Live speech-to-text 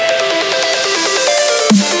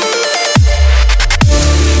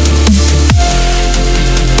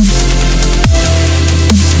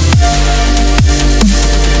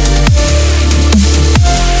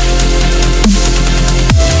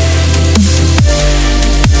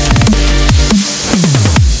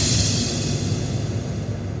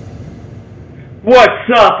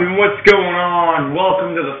What's up and what's going on?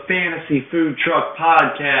 Welcome to the Fantasy Food Truck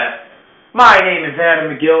Podcast. My name is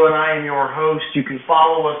Adam McGill and I am your host. You can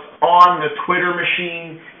follow us on the Twitter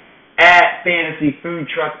machine at Fantasy Food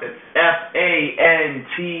Truck. That's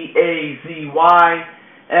FANTAZY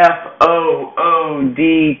FOODTRUK.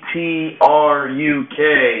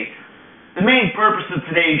 The main purpose of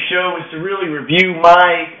today's show is to really review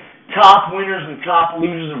my top winners and top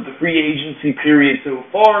losers of the free agency period so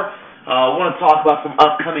far. I want to talk about some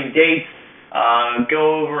upcoming dates,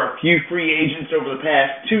 go over a few free agents over the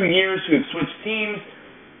past 2 years who have switched teams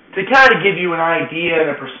to kind of give you an idea and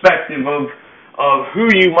a perspective of who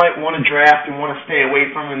you might want to draft and want to stay away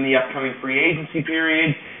from in the upcoming free agency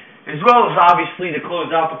period, as well as obviously to close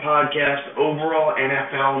out the podcast, overall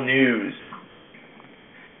NFL news.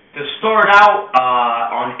 To start out,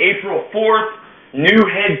 on April 4th, new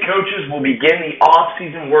head coaches will begin the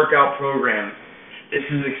off-season workout program. This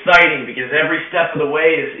is exciting because every step of the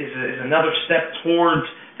way is another step towards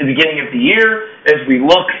the beginning of the year. As we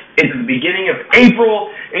look into the beginning of April,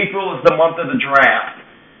 April is the month of the draft.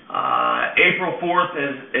 April 4th,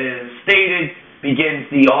 as stated, begins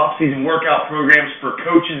the off-season workout programs for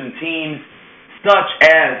coaches and teams such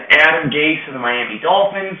as Adam Gase of the Miami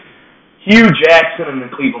Dolphins, Hugh Jackson of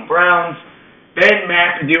the Cleveland Browns, Ben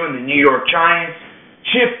McAdoo and the New York Giants,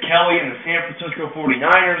 Chip Kelly and the San Francisco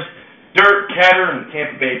 49ers, Dirk Koetter and the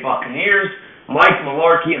Tampa Bay Buccaneers, Mike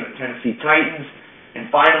Mularkey and the Tennessee Titans,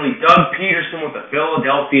 and finally Doug Peterson with the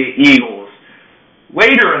Philadelphia Eagles.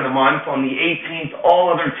 Later in the month, on the 18th,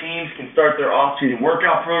 all other teams can start their off-season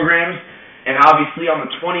workout programs, and obviously on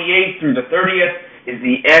the 28th through the 30th is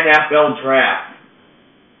the NFL Draft.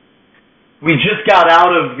 We just got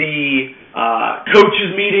out of the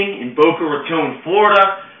coaches meeting in Boca Raton,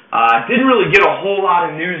 Florida. Didn't really get a whole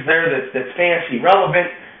lot of news there that's fantasy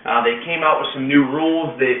relevant. They came out with some new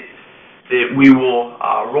rules that we will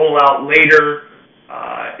roll out later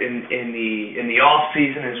in the off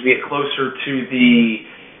season as we get closer to the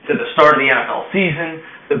start of the NFL season.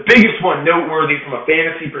 The biggest one noteworthy from a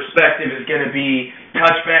fantasy perspective is going to be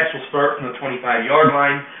touchbacks will start from the 25-yard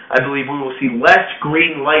line. I believe we will see less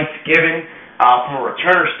green lights given from a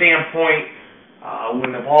returner standpoint when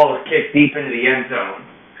the ball is kicked deep into the end zone.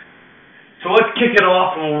 So let's kick it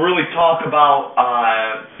off and we'll really talk about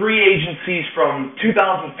free agencies from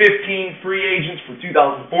 2015, free agents from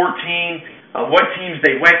 2014, what teams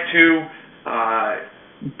they went to,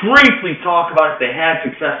 briefly talk about if they had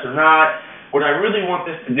success or not. What I really want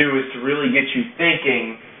this to do is to really get you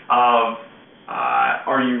thinking of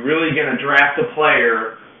are you really going to draft a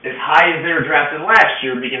player as high as they were drafted last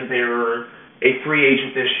year because they were a free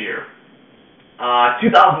agent this year.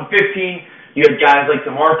 2015, you had guys like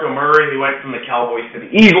DeMarco Murray who went from the Cowboys to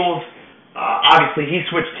the Eagles. Obviously, he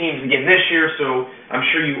switched teams again this year, so I'm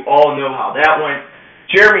sure you all know how that went.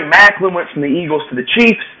 Jeremy Maclin went from the Eagles to the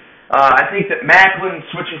Chiefs. I think that Maclin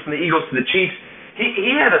switching from the Eagles to the Chiefs,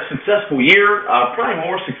 he had a successful year, probably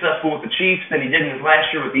more successful with the Chiefs than he did in his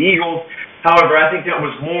last year with the Eagles. However, I think that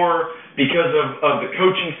was more because of the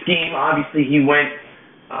coaching scheme. Obviously, he went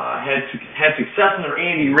had success under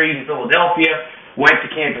Andy Reid in Philadelphia, went to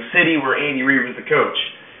Kansas City where Andy Reid was the coach.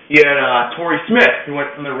 You had Torrey Smith, who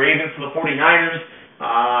went from the Ravens to the 49ers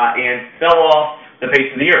and fell off the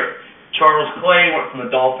face of the earth. Charles Clay went from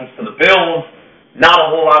the Dolphins to the Bills. Not a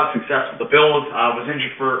whole lot of success with the Bills. Was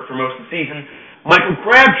injured for most of the season. Michael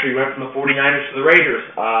Crabtree went from the 49ers to the Raiders.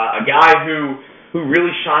 A guy who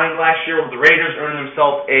really shined last year with the Raiders, earned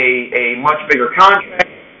himself a much bigger contract.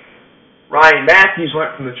 Ryan Matthews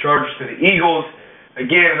went from the Chargers to the Eagles.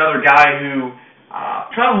 Again, another guy who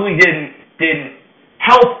probably didn't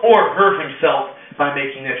help or hurt himself by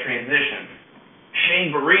making that transition.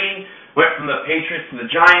 Shane Vereen went from the Patriots to the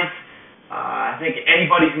Giants. I think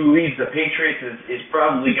anybody who leaves the Patriots is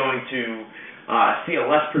probably going to see a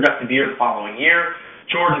less productive year the following year.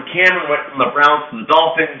 Jordan Cameron went from the Browns to the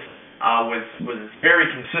Dolphins. Was very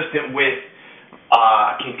consistent with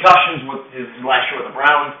concussions with his last year with the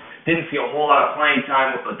Browns. Didn't see a whole lot of playing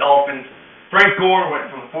time with the Dolphins. Frank Gore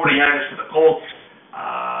went from the 49ers to the Colts,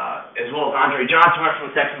 as well as Andre Johnson went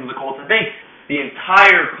from the Texans to the Colts. I think the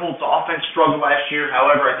entire Colts offense struggled last year.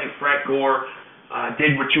 However, I think Frank Gore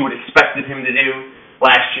did what you would expected him to do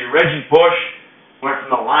last year. Reggie Bush went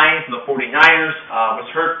from the Lions to the 49ers, was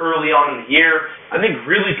hurt early on in the year. I think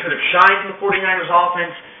really could have shined in the 49ers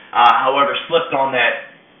offense, however, slipped on that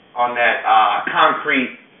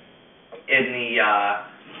concrete in the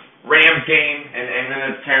Rams game and ended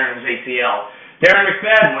up tearing his ACL. Darren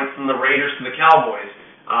McFadden went from the Raiders to the Cowboys.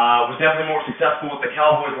 Was definitely more successful with the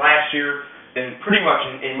Cowboys last year than pretty much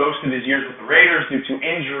in most of his years with the Raiders due to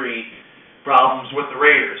injury problems with the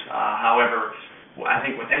Raiders. However, I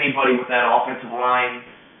think with anybody with that offensive line,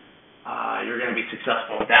 you're going to be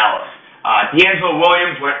successful in Dallas. D'Angelo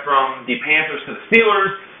Williams went from the Panthers to the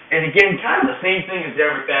Steelers, and again, kind of the same thing as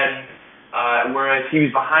Darren McFadden, whereas he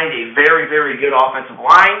was behind a very, very good offensive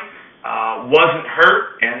line, wasn't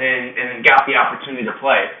hurt, and then got the opportunity to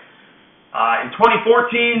play. In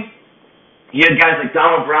 2014, you had guys like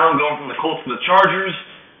Donald Brown going from the Colts to the Chargers.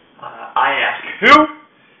 I ask who?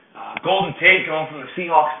 Golden Tate going from the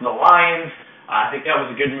Seahawks to the Lions. I think that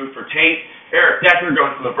was a good move for Tate. Eric Decker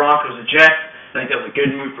going from the Broncos to Jets. I think that was a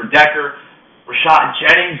good move for Decker. Rashad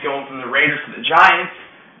Jennings going from the Raiders to the Giants.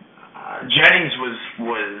 Jennings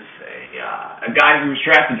was a guy who was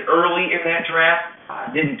drafted early in that draft.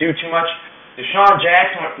 Didn't do too much. Deshaun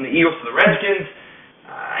Jackson went from the Eagles to the Redskins.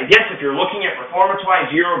 I guess if you're looking at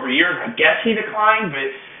performance-wise year over year, I guess he declined, but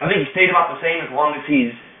I think he stayed about the same as long as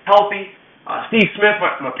he's healthy. Steve Smith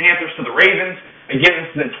went from the Panthers to the Ravens. Again,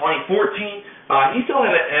 this is in 2014. He still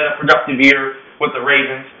had a productive year with the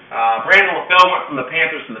Ravens. Brandon LaFell went from the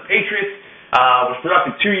Panthers to the Patriots. Was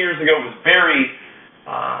productive 2 years ago. Was very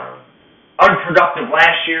unproductive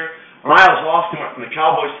last year. Miles Austin went from the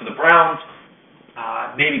Cowboys to the Browns.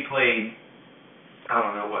 Maybe played,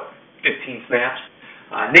 15 snaps.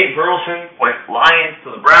 Nate Burleson went Lions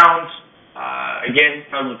to the Browns. Again,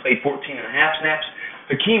 probably played 14 and a half snaps.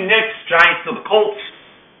 Hakeem Nicks, Giants to the Colts.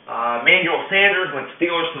 Manuel Sanders went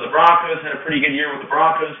Steelers to the Broncos. Had a pretty good year with the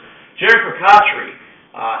Broncos. Jerick McCautry,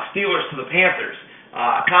 Steelers to the Panthers.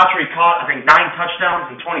 McCautry caught, 9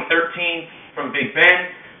 touchdowns in 2013 from Big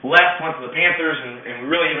Ben. Left, went to the Panthers, and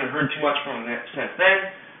we really haven't heard too much from him since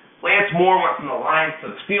then. Lance Moore went from the Lions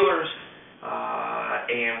to the Steelers.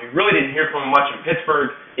 And we really didn't hear from him much in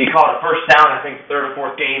Pittsburgh. He caught a first down, the third or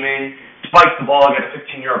fourth game in. Spiked the ball, got a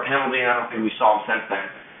 15-yard penalty, and I don't think we saw him since then.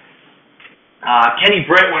 Kenny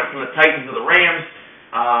Britt went from the Titans to the Rams.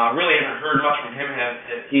 Really haven't heard much from him.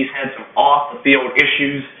 He's had some off-the-field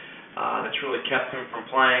issues that's really kept him from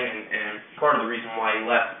playing, and part of the reason why he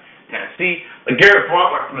left Tennessee. LeGarrette Blount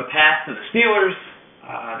went from the Pats to the Steelers,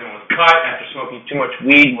 then was cut after smoking too much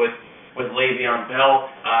weed with Le'Veon Bell.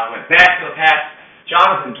 Went back to the Pats.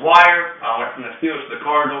 Jonathan Dwyer went from the Steelers to the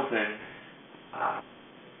Cardinals and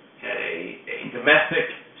had a domestic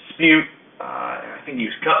dispute, and I think he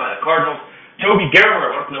was cut by the Cardinals. Toby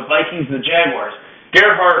Gerhart went from the Vikings to the Jaguars.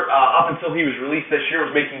 Gerhart, up until he was released this year,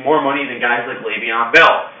 was making more money than guys like Le'Veon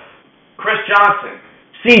Bell. Chris Johnson,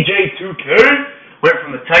 CJ2K, went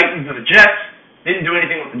from the Titans to the Jets. Didn't do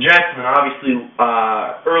anything with the Jets, and then obviously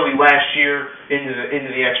early last year into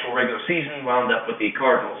the actual regular season, wound up with the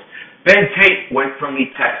Cardinals. Ben Tate went from the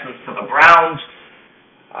Texans to the Browns.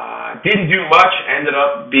 Didn't do much, ended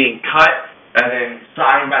up being cut, and then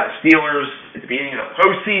signed by the Steelers at the beginning of the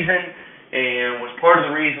postseason, and was part of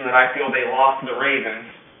the reason that I feel they lost to the Ravens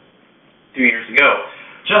 2 years ago.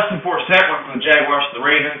 Justin Forsett went from the Jaguars to the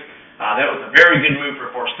Ravens. That was a very good move for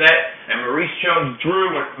Forsett. And Maurice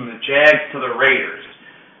Jones-Drew went from the Jags to the Raiders.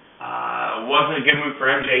 Wasn't a good move for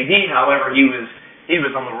MJD. However, he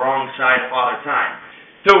was on the wrong side of Father Time.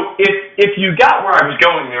 So if you got where I was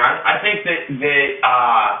going there, I think that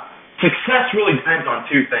success really depends on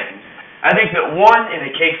two things. I think that one, in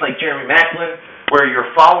a case like Jeremy Maclin, where you're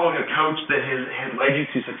following a coach that has led you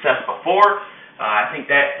to success before, I think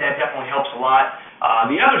that definitely helps a lot.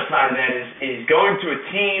 The other side of that is going to a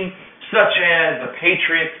team such as the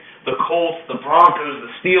Patriots, the Colts, the Broncos,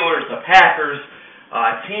 the Steelers, the Packers,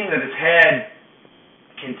 a team that has had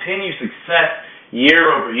continued success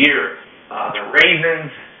year over year. The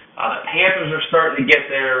Ravens, the Panthers are starting to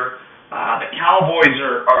get there. The Cowboys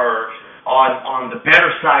are on the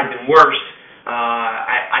better side than worse.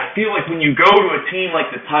 I feel like when you go to a team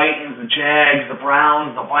like the Titans, the Jags, the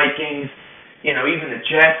Browns, the Vikings, even the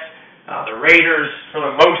Jets, the Raiders, for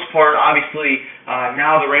the most part, obviously,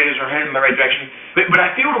 now the Raiders are heading in the right direction. But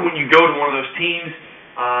I feel that when you go to one of those teams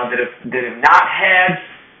that have not had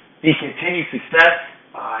the continued success,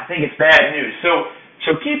 I think it's bad news.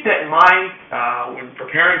 So keep that in mind when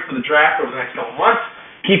preparing for the draft over the next couple months.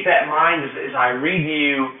 Keep that in mind as I read to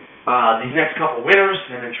you these next couple winners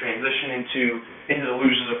and then transition into the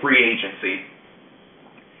losers of free agency.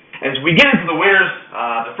 As we get into the winners,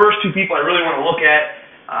 the first two people I really want to look at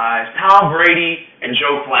is Tom Brady and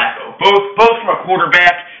Joe Flacco. Both from a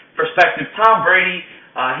quarterback perspective. Tom Brady,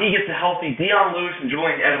 he gets a healthy Dion Lewis and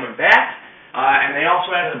Julian Edelman back, and they also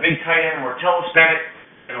added a big tight end, Martellus Bennett,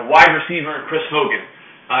 and a wide receiver, Chris Hogan.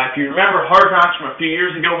 If you remember Hard Knocks from a few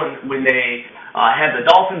years ago when they had the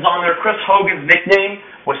Dolphins on there, Chris Hogan's nickname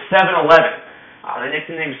was 7-Eleven.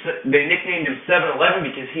 They nicknamed him 7-Eleven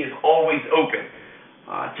because he is always open.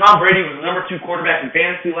 Tom Brady was the number 2 quarterback in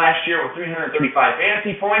fantasy last year with 335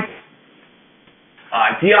 fantasy points.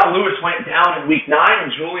 Dion Lewis went down in Week 9,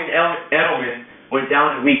 and Julian Edelman went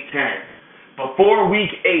down in Week 10. Before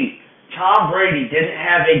Week 8, Tom Brady didn't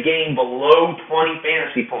have a game below 20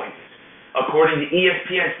 fantasy points, according to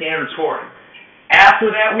ESPN Standard Scoring.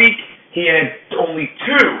 After that week, he had only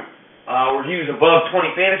two where he was above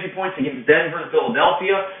 20 fantasy points against Denver and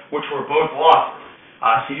Philadelphia, which were both losses.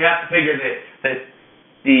 So you have to figure that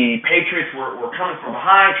the Patriots were coming from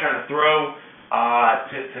behind, trying to throw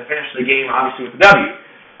to finish the game, obviously, with the W.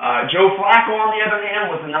 Joe Flacco, on the other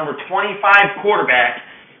hand, was the number 25 quarterback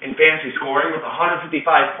in fantasy scoring with 155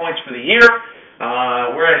 points for the year,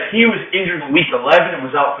 whereas he was injured in Week 11 and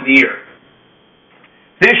was out for the year.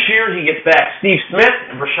 This year, he gets back Steve Smith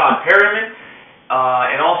and Rashad Perriman,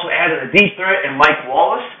 and also added a deep threat in Mike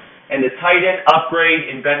Wallace, and the tight end upgrade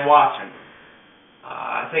in Ben Watson.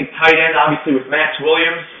 I think tight end, obviously, with Max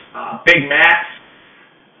Williams, Big Max.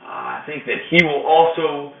 I think that he will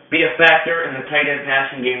also be a factor in the tight end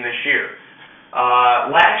passing game this year.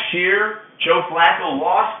 Last year, Joe Flacco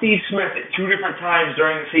lost Steve Smith at two different times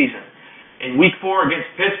during the season. In Week 4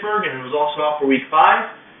 against Pittsburgh, and he was also out for Week 5.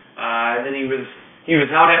 Then he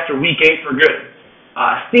was out after Week 8 for good.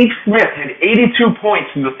 Steve Smith had 82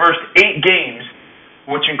 points in the first 8 games,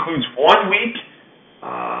 which includes 1 week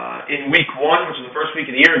in Week 1, which was the first week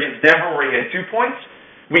of the year against Denver, where he had 2 points.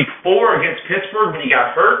 Week 4 against Pittsburgh, when he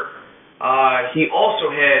got hurt, he also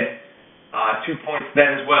had 2 points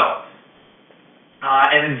then as well.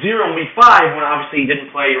 And then 0 in Week 5, when obviously he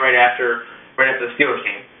didn't play right after the Steelers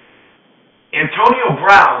game. Antonio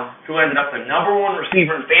Brown, who ended up the number 1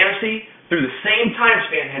 receiver in fantasy, through the same time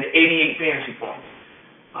span had 88 fantasy points.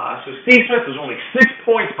 So Steve Smith was only 6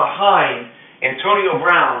 points behind Antonio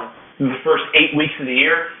Brown through the first 8 weeks of the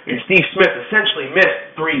year, and Steve Smith essentially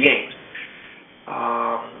missed 3 games.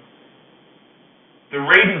 The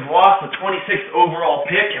Ravens lost the 26th overall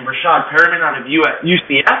pick in Rashad Perriman out of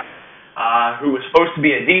UCF, who was supposed to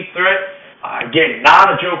be a deep threat. Again, not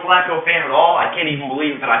a Joe Flacco fan at all. I can't even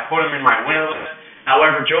believe that I put him in my winner list.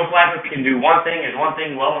 However, Joe Flacco can do one thing and one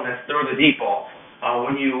thing well, and that's throw the deep ball.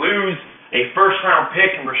 When you lose a first-round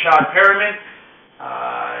pick in Rashad Perriman,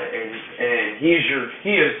 and he is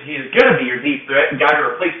going to be your deep threat, guy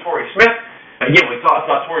to replace Torrey Smith. Again, we talked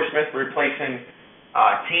about Torrey Smith replacing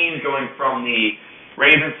teams going from the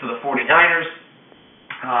Ravens to the 49ers.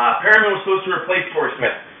 Perriman was supposed to replace Torrey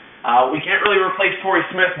Smith. We can't really replace Torrey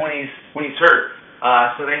Smith when he's hurt,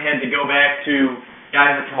 so they had to go back to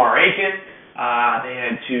guys like Tamar Aiken. They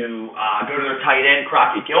had to go to their tight end,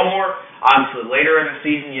 Crockett Gilmore. Obviously, later in the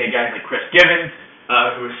season, you had guys like Chris Gibbons,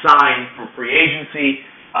 who was signed from free agency.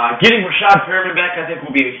 Getting Rashad Perriman back, I think,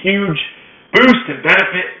 will be a huge boost and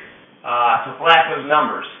benefit to Flacco's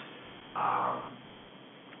numbers.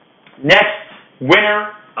 Next winner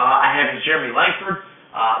I have is Jeremy Langford.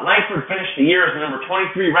 Langford finished the year as the number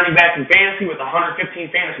 23 running back in fantasy with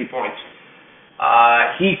 115 fantasy points.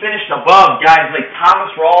 He finished above guys like Thomas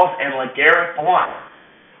Rawls and like Garrett Blunt.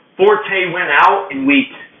 Forte went out in Week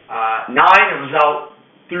 9 and was out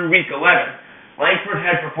through Week 11. Langford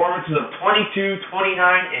had performances of 22, 29,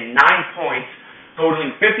 and 9 points,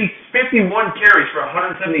 totaling 51 carries for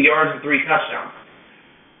 170 yards and 3 touchdowns.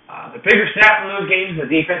 The bigger stat from those games is the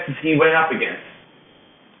defenses he went up against.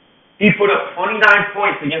 He put up 29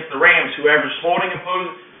 points against the Rams, who averaged holding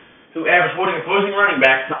opposing running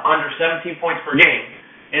backs to under 17 points per game.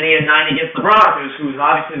 And he had 9 against the Broncos, who was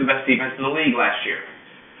obviously the best defense in the league last year.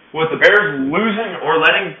 With the Bears losing or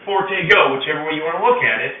letting Forte go, whichever way you want to look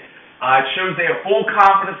at it, it shows they have full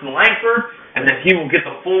confidence in Langford and that he will get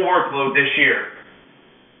the full workload this year.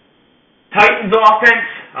 Titans offense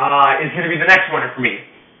is going to be the next winner for me.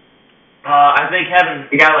 I think having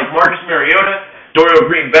a guy like Marcus Mariota, Dorial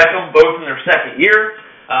Green-Beckham, both in their second year,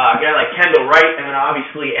 a guy like Kendall Wright, and then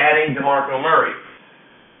obviously adding DeMarco Murray.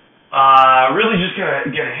 Really just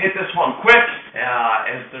gonna hit this one quick,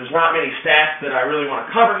 as there's not many stats that I really want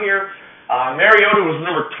to cover here. Mariota was the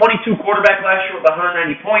number 22 quarterback last year with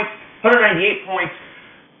 198 points,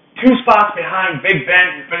 2 spots behind Big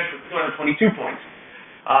Ben, who finished with 222 points.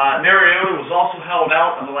 Mariota was also held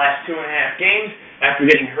out of the last 2.5 games after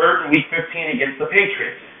getting hurt in Week 15 against the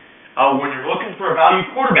Patriots. When you're looking for a value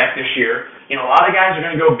quarterback this year, a lot of guys are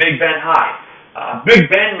going to go Big Ben high. Big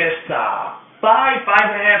Ben missed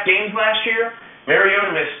 5.5 games last year.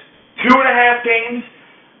 Mariota missed 2.5 games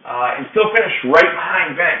and still finished right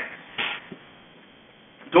behind Ben.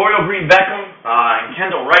 Dorial Green-Beckham and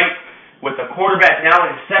Kendall Wright, with the quarterback now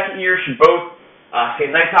in his second year, should both see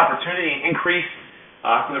a nice opportunity and increase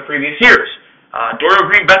from the previous years. Dorial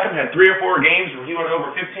Green-Beckham had 3 or 4 games where he went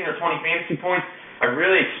over 15 or 20 fantasy points. I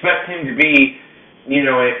really expect him to be, an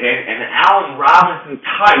Allen Robinson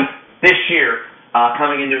type this year,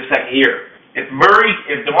 coming into his second year. If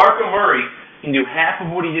DeMarco Murray can do half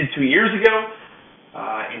of what he did 2 years ago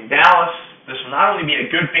in Dallas, this will not only be a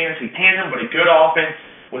good fantasy tandem, but a good offense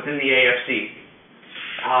within the AFC.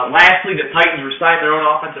 Lastly, the Titans resigned their own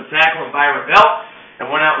offensive tackle in Byron Bell and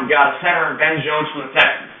went out and got a center in Ben Jones from the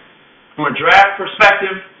Texans. From a draft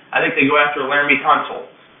perspective, I think they go after Laramie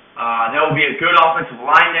Tunsil. That will be a good offensive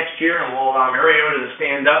line next year and will allow Mariota to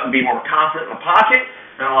stand up and be more confident in the pocket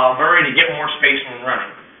and allow Murray to get more space when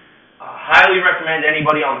running. Highly recommend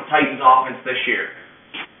anybody on the Titans offense this year.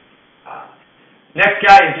 Next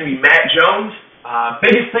guy is going to be Matt Jones.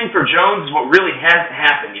 Biggest thing for Jones is what really hasn't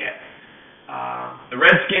happened yet. The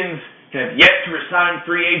Redskins have yet to resign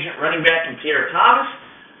free agent running back Pierre Thomas,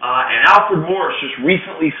 and Alfred Morris just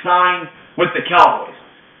recently signed with the Cowboys.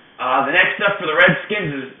 The next step for the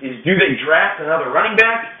Redskins is do they draft another running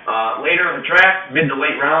back later in the draft, mid to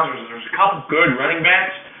late rounds? There's a couple good running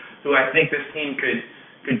backs who I think this team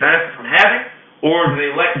could benefit from having, or do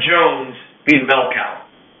they let Jones be the bell cow?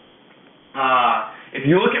 If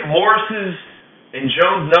you look at Morris's and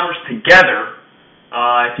Jones' numbers together,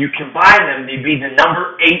 if you combine them, they'd be the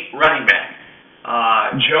number 8 running back.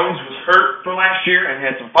 Jones was hurt for last year and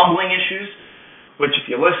had some fumbling issues, which if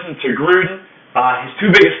you listen to Gruden, his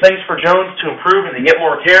 2 biggest things for Jones to improve and to get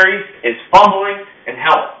more carries is fumbling and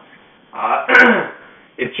health.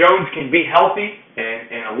 If Jones can be healthy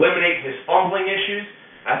and eliminate his fumbling issues,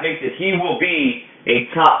 I think that he will be a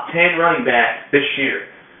top 10 running back this year.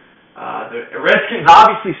 The Redskins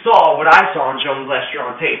obviously saw what I saw in Jones last year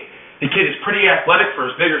on tape. The kid is pretty athletic for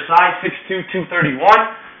his bigger size, 6'2", 231.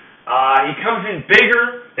 He comes in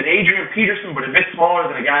bigger than Adrian Peterson, but a bit smaller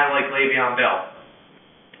than a guy like Le'Veon Bell.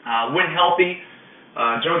 When healthy,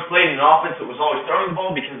 Jones played in an offense that was always throwing the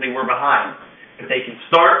ball because they were behind. If they can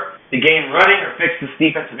start the game running or fix this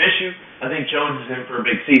defensive issue, I think Jones is in for a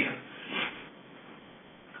big season.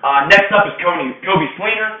 Next up is Kobe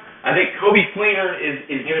Fleener. I think Kobe Fleener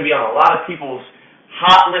is going to be on a lot of people's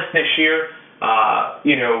hot list this year.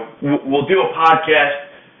 We'll do a podcast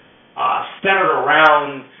centered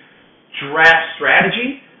around draft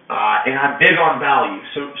strategy, and I'm big on value.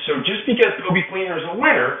 So just because Kobe Fleener is a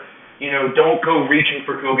winner, don't go reaching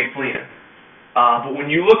for Kobe Fleener. But when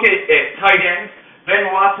you look at tight ends, Ben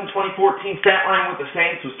Watson, 2014 stat line with the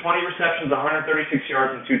Saints was 20 receptions, 136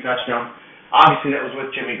 yards, and 2 touchdowns. Obviously, that was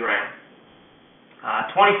with Jimmy Graham.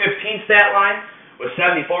 2015 stat line was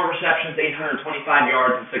 74 receptions, 825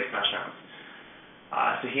 yards, and 6 touchdowns.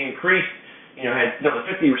 So he increased, had another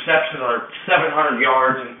 50 receptions, another 700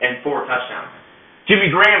 yards, and 4 touchdowns.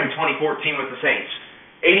 Jimmy Graham in 2014 with the Saints,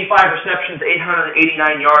 85 receptions,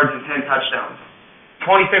 889 yards, and 10 touchdowns.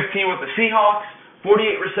 2015 with the Seahawks,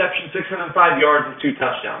 48 receptions, 605 yards, and 2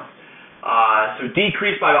 touchdowns. So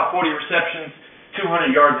decreased by about 40 receptions,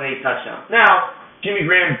 200 yards, and 8 touchdowns. Now, Jimmy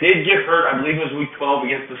Graham did get hurt, I believe it was week 12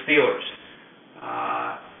 against the Steelers.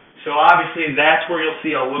 So obviously that's where you'll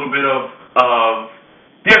see a little bit of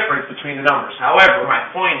difference between the numbers. However,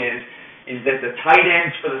 my point is that the tight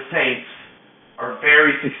ends for the Saints are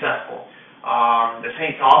very successful. The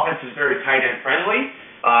Saints offense is very tight end friendly,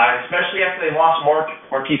 especially after they lost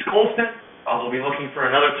Marquise Colston. They'll be looking for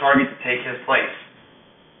another target to take his place.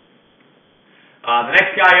 The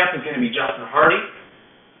next guy up is going to be Justin Hardy.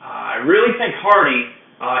 I really think Hardy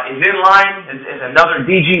is in line as another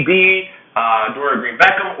DGB, Dorian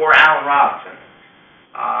Green-Beckham, or Allen Robinson.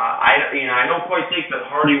 I don't quite think that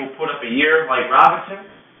Hardy will put up a year like Robinson,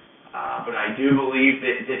 but I do believe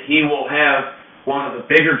that he will have one of the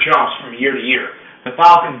bigger jumps from year to year. The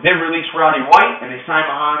Falcons did release Roddy White, and they signed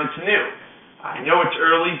Mohamed Sanu. I know it's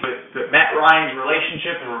early, but Matt Ryan's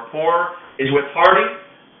relationship and rapport is with Hardy,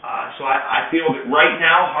 so I feel that right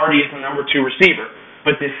now Hardy is the number 2 receiver.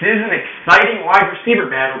 But this is an exciting wide receiver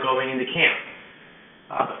battle going into camp.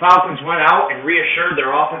 The Falcons went out and reassured their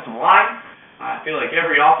offensive line. I feel like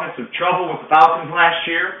every offensive trouble with the Falcons last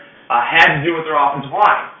year had to do with their offensive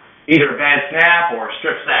line. Either a bad snap or a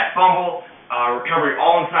strip sack fumble, recovery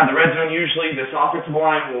all inside the red zone usually. This offensive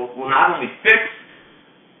line will not only fix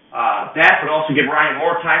that, but also give Ryan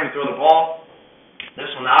more time to throw the ball. This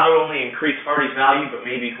will not only increase Hardy's value, but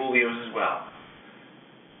maybe Julio's as well.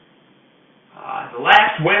 The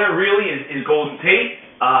last winner really is Golden Tate.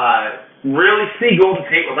 Really see Golden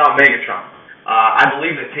Tate without Megatron. I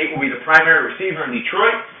believe that Tate will be the primary receiver in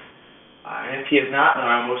Detroit. And if he is not, then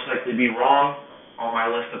I'll most likely be wrong on my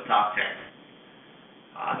list of top 10.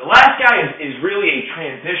 The last guy is really a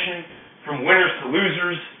transition from winners to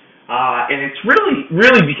losers. And it's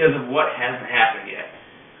really because of what hasn't happened yet.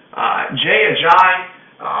 Jay Ajayi,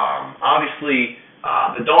 obviously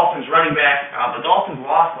the Dolphins running back. The Dolphins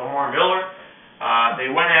lost Lamar Miller. They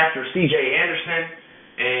went after C.J. Anderson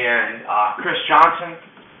and Chris Johnson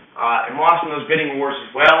and lost in those bidding wars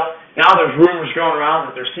as well. Now there's rumors going around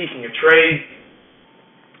that they're seeking a trade.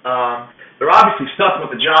 They're obviously stuck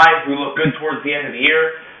with Ajayi, who looked good towards the end of the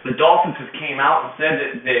year. The Dolphins have came out and said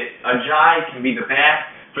that Ajayi can be the back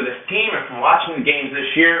for this team, and from watching the games this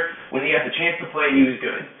year, when he had the chance to play, he was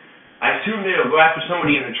good. I assume they'll go after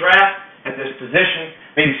somebody in the draft at this position,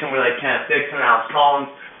 maybe somebody like Kenneth Dixon, Alex Collins,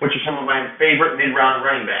 which are some of my favorite mid-round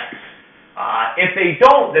running backs. If they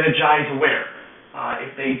don't, then Ajayi's a winner.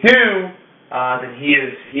 If they do, then he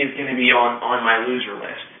is going to be on my loser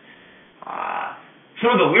list.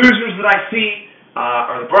 Some of the losers that I see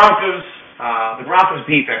are the Broncos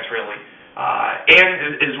defense, really,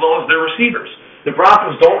 and as well as their receivers. The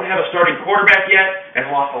Broncos don't have a starting quarterback yet and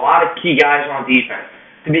lost a lot of key guys on defense.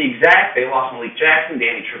 To be exact, they lost Malik Jackson,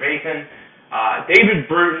 Danny Trevathan, David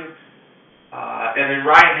Bruton, and then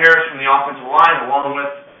Ryan Harris from the offensive line, along with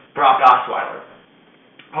Brock Osweiler.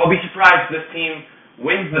 I'll be surprised if this team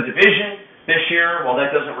wins the division this year. While that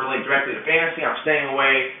doesn't relate directly to fantasy, I'm staying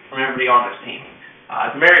away from everybody on this team.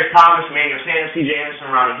 Demaryius Thomas, Emmanuel Sanders, C.J. Anderson,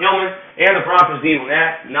 Ronnie Hillman, and the Broncos D will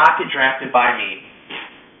not get drafted by me.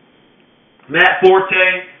 Matt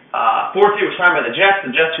Forte. Forte was signed by the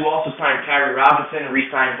Jets who also signed Kyrie Robinson and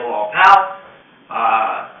re-signed Bilal Powell.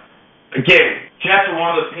 Again, Jets are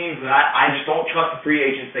one of those teams that I just don't trust the free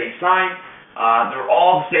agents they sign. They're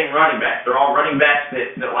all the same running backs. They're all running backs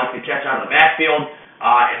that like to catch out of the backfield.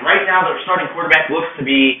 And right now, their starting quarterback looks to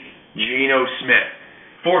be Geno Smith.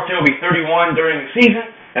 Forte will be 31 during the season,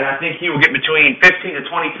 and I think he will get between 15 to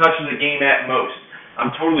 20 touches a game at most.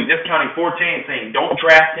 I'm totally discounting Forte and saying don't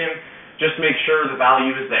draft him. Just make sure the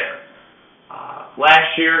value is there.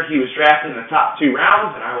 Last year, he was drafted in the top 2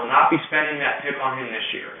 rounds, and I will not be spending that pick on him this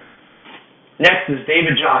year. Next is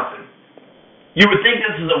David Johnson. You would think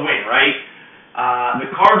this is a win, right?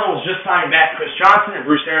 The Cardinals just signed back Chris Johnson, and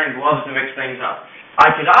Bruce Arians loves to mix things up.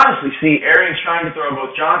 I could honestly see Arians trying to throw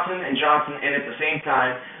both Johnson and Johnson in at the same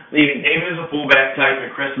time, leaving David as a fullback type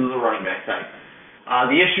and Chris as a running back type.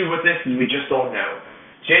 The issue with this is we just don't know.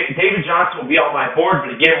 David Johnson will be on my board,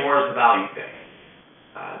 but again, more as a value thing.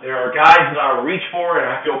 There are guys that I will reach for, and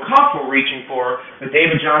I feel comfortable reaching for, but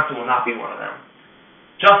David Johnson will not be one of them.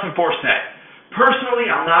 Justin Forsett. Personally,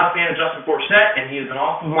 I'm not a fan of Justin Forsett, and he has been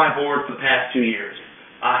off of my board for the past 2 years.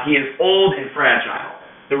 He is old and fragile.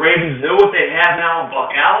 The Ravens know what they have now in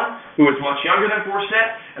Buck Allen, who is much younger than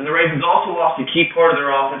Forsett, and the Ravens also lost a key part of their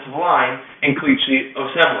offensive line in Kelechi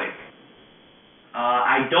Osemele.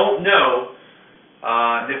 I don't know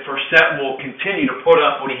that Forsett will continue to put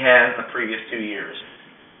up what he has in the previous 2 years.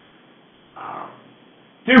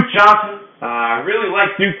 Duke Johnson. I really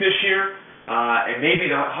like Duke this year, and maybe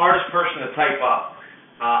the hardest person to type up.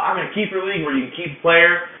 I'm in a keeper league where you can keep a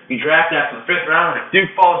player, you draft after the 5th round, and if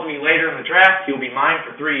Duke falls to me later in the draft, he'll be mine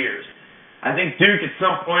for 3 years. I think Duke at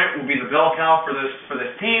some point will be the bell cow for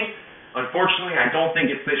this team. Unfortunately, I don't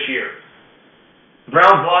think it's this year. The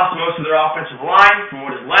Browns lost most of their offensive line. From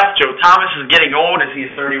what is left, Joe Thomas is getting old as he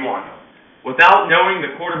is 31. Without knowing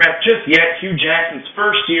the quarterback just yet, Hugh Jackson's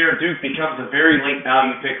first year, Duke becomes a very late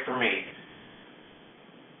value pick for me.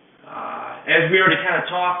 As we already kind of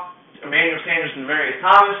talked, Emmanuel Sanders and Demaryius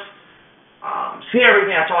Thomas. See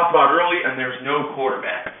everything I talked about early, and there's no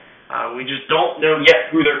quarterback. We just don't know yet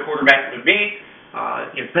who their quarterback would be.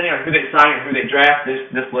 Depending on who they sign and who they draft,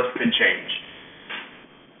 this list could change.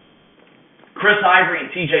 Chris Ivory and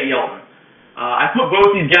T.J. Yeldon. I put both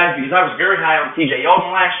these guys because I was very high on T.J. Yeldon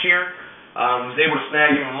last year. Was able to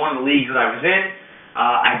snag him in one of the leagues that I was in.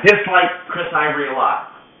 I dislike Chris Ivory a lot.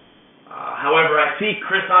 However, I see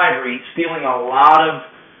Chris Ivory stealing a lot of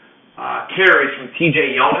carries from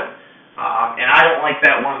T.J. Yeldon, and I don't like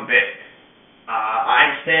that one bit.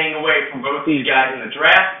 I'm staying away from both these guys in the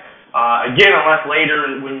draft, again, unless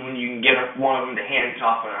later when you can get one of them to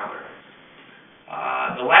handcuff another.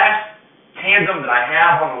 The last tandem that I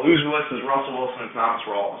have on the loser list is Russell Wilson and Thomas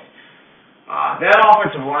Rawls. That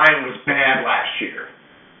offensive line was bad last year.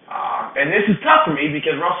 And this is tough for me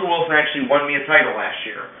because Russell Wilson actually won me a title last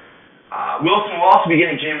year. Wilson will also be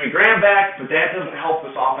getting Jimmy Graham back, but that doesn't help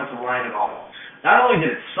this offensive line at all. Not only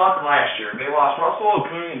did it suck last year, they lost Russell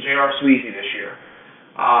Okung and J.R. Sweezy this year.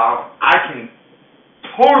 I can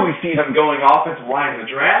totally see them going offensive line in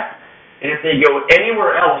the draft, and if they go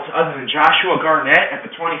anywhere else other than Joshua Garnett at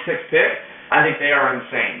the 26th pick, I think they are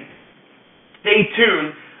insane. Stay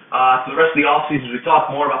tuned for the rest of the offseason as we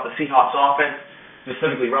talk more about the Seahawks offense,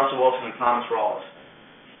 specifically Russell Wilson and Thomas Rawls.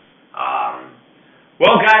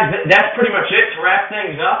 Well, guys, that's pretty much it to wrap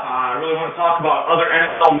things up. I really want to talk about other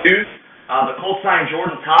NFL news. The Colts signed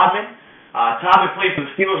Jordan Todman Todd had played for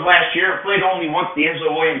the Steelers last year. Played only once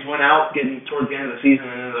D'Angelo Williams went out, getting towards the end of the season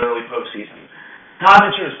and into the early postseason. Todd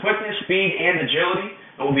mentioned his quickness, speed, and agility.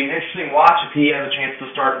 It will be an interesting watch if he has a chance to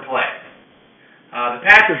start and play. The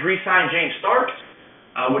Packers re-signed James Starks,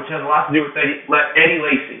 which has a lot to do with Eddie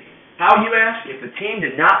Lacy. How, you ask? If the team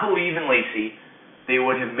did not believe in Lacy, they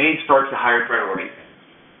would have made Starks a higher priority.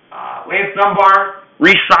 Lance Dunbar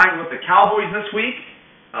re-signed with the Cowboys this week,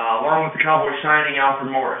 along with the Cowboys signing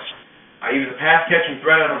Alfred Morris. He was a pass-catching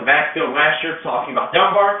threat on the backfield last year, talking about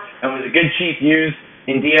Dunbar, and was a good chief used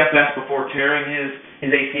in DFS before tearing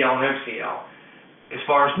his ACL and MCL. As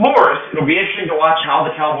far as Morris, it'll be interesting to watch how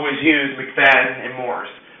the Cowboys use McFadden and Morris.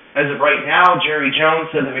 As of right now, Jerry Jones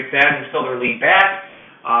said that McFadden is still their lead back,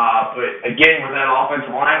 but again, with that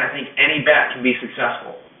offensive line, I think any back can be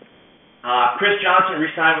successful. Chris Johnson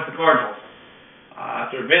re-signed with the Cardinals.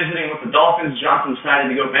 After visiting with the Dolphins, Johnson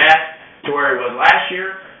decided to go back to where he was last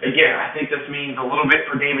year. Again, I think this means a little bit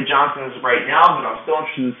for David Johnson as of right now, but I'm still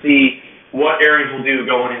interested to see what Arians will do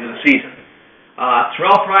going into the season.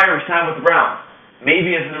 Terrell Pryor re-signed with the Browns,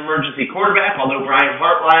 maybe as an emergency quarterback, although Brian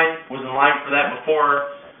Hartline was in line for that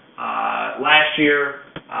before last year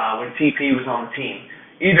when TP was on the team.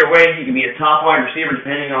 Either way, he could be a top wide receiver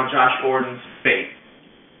depending on Josh Gordon's fate.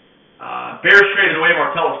 Bears traded away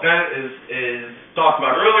Martellus Bennett, is talked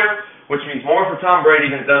about earlier, which means more for Tom Brady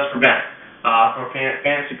than it does for Bennett from a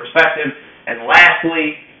fantasy perspective. And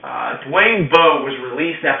lastly, Dwayne Bowe was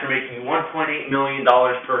released after making $1.8 million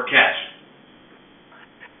per catch.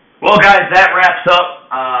 Well, guys, that wraps up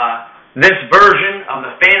this version of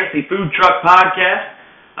the Fantasy Food Truck Podcast.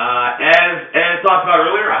 As talked about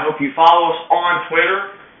earlier, I hope you follow us on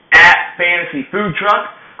Twitter at Fantasy Food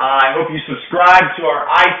Truck. I hope you subscribe to our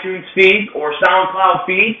iTunes feed or SoundCloud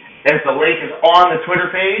feed, as the link is on the Twitter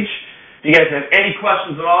page. If you guys have any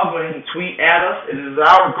questions at all, go ahead and tweet at us. It is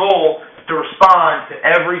our goal to respond to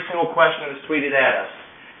every single question that is tweeted at us.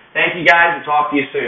 Thank you, guys, and talk to you soon.